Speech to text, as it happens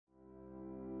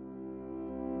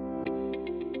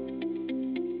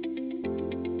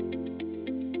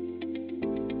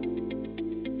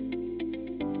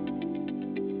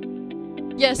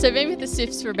Yeah, so I've been with the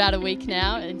Swifts for about a week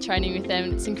now and training with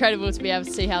them. It's incredible to be able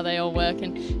to see how they all work,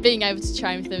 and being able to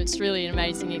train with them, it's really an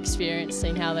amazing experience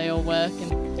seeing how they all work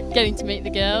and getting to meet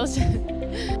the girls.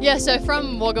 Yeah, so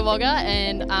from Wagga Wagga,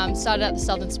 and started at the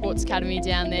Southern Sports Academy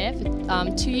down there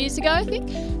for 2 years ago, I think,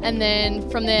 and then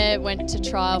from there went to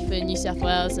trial for New South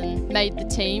Wales and made the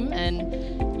team,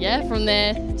 and yeah, from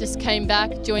there just came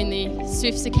back, joined the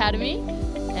Swifts Academy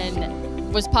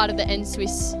and was part of the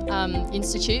NSW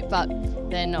Institute, but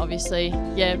then obviously,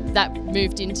 yeah, that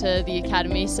moved into the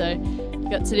academy, so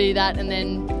got to do that and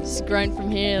then just grown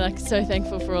from here. Like, so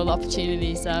thankful for all the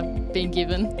opportunities I've been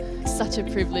given. Such a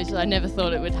privilege. I never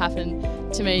thought it would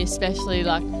happen to me, especially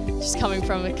like just coming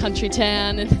from a country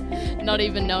town and not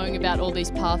even knowing about all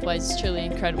these pathways. It's truly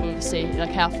incredible to see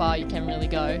like how far you can really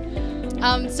go.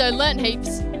 So learnt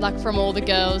heaps like from all the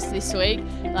girls this week,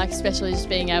 like especially just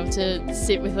being able to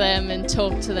sit with them and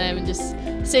talk to them and just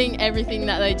seeing everything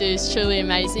that they do is truly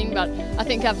amazing. But I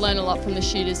think I've learned a lot from the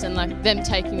shooters and like them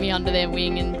taking me under their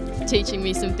wing and teaching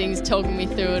me some things, talking me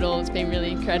through it all. It's been really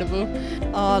incredible.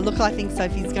 Oh, look, I think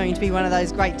Sophie's going to be one of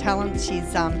those great talents.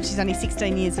 She's only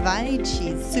 16 years of age.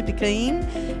 She's super keen.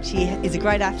 She is a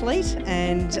great athlete,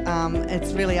 and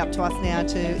it's really up to us now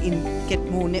to get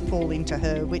more netball into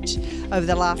her, which over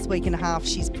the last week and a half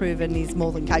she's proven is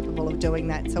more than capable of doing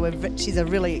that. So she's a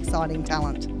really exciting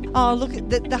talent. Oh, look,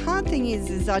 the hard thing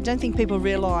is I don't think people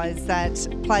realise that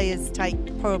players take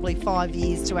probably 5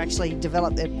 years to actually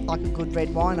develop their, like a good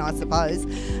red wine, I suppose.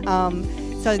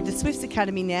 So the Swifts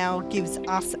Academy now gives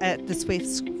us at the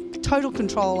Swifts total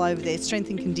control over their strength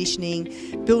and conditioning,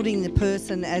 building the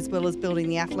person as well as building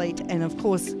the athlete, and of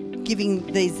course giving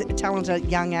these talented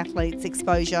young athletes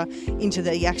exposure into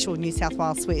the actual New South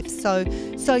Wales Swifts. So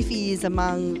Sophie is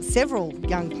among several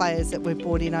young players that we've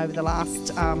brought in over the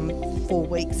last 4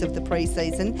 weeks of the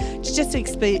pre-season, just to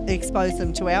expose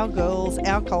them to our girls,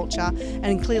 our culture,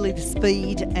 and clearly the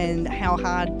speed and how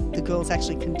hard the girls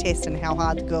actually contest and how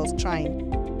hard the girls train.